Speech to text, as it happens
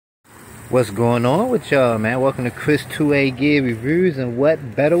What's going on with y'all, man? Welcome to Chris 2A Gear Reviews, and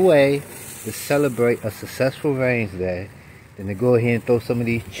what better way to celebrate a successful range day than to go ahead and throw some of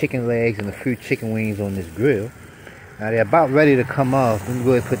these chicken legs and a few chicken wings on this grill. Now they're about ready to come off. Let me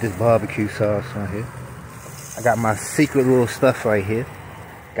go ahead and put this barbecue sauce on here. I got my secret little stuff right here.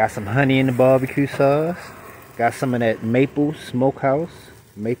 Got some honey in the barbecue sauce. Got some of that maple smokehouse,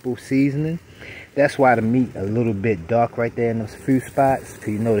 maple seasoning. That's why the meat a little bit dark right there in those few spots. Cause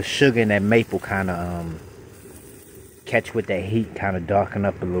you know the sugar and that maple kind of catch with that heat, kind of darken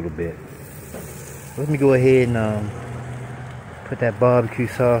up a little bit. Let me go ahead and put that barbecue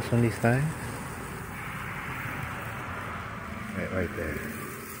sauce on these things. Right there.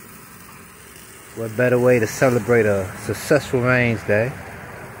 What better way to celebrate a successful range day?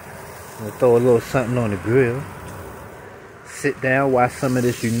 I'm gonna throw a little something on the grill. Sit down, watch some of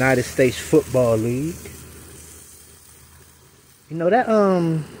this United States Football League. You know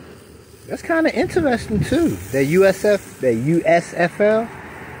that's kind of interesting too. That USFL.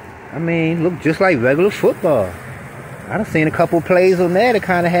 I mean, look just like regular football. I done seen a couple plays on there that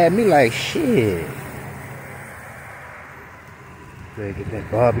kind of had me like, shit. Go get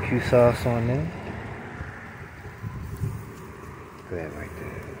that barbecue sauce on there. Look at that right there.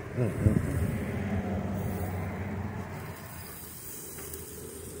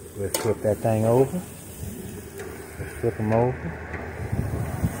 Let's flip that thing over. Let's flip them over.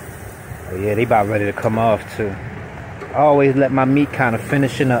 Oh yeah, they about ready to come off too. I always let my meat kind of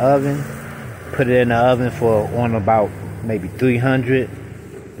finish in the oven. Put it in the oven for on about maybe 300.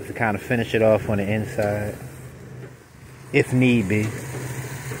 Just to kind of finish it off on the inside. If need be.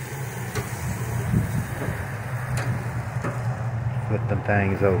 Flip them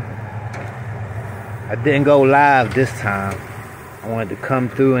things over. I didn't go live this time. I wanted to come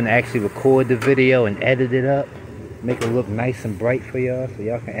through and actually record the video and edit it up. Make it look nice and bright for y'all so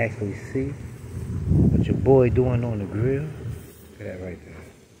y'all can actually see what your boy doing on the grill. Look at that right there.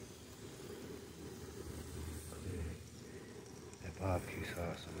 That barbecue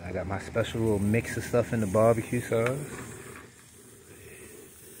sauce. I got my special little mix of stuff in the barbecue sauce.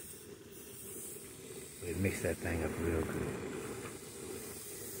 Mix that thing up real good.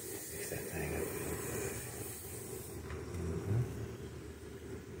 Mix that thing up real good.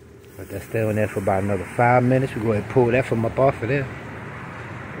 Let that stay on there for about another 5 minutes. We'll go ahead and pull that from up off of there.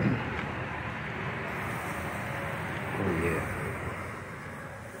 Oh yeah.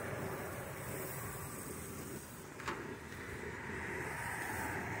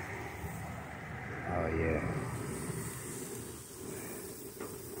 Oh yeah.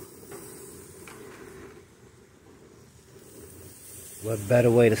 What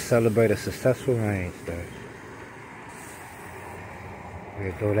better way to celebrate a successful range day? We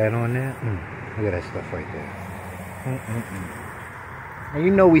throw that on there. Look at that stuff right there. And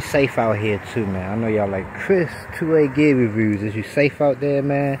you know we safe out here too, man. I know y'all like, Chris 2A Gear Reviews. Is you safe out there,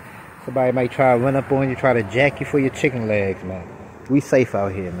 man? Somebody might try to run up on you, try to jack you for your chicken legs, man. We safe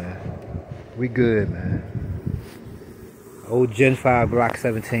out here, man. We good, man. Old Gen 5 Glock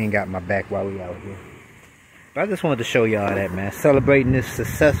 17 got my back while we out here. But I just wanted to show y'all that, man. Celebrating this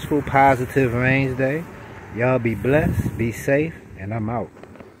successful, positive range day. Y'all be blessed, be safe, and I'm out.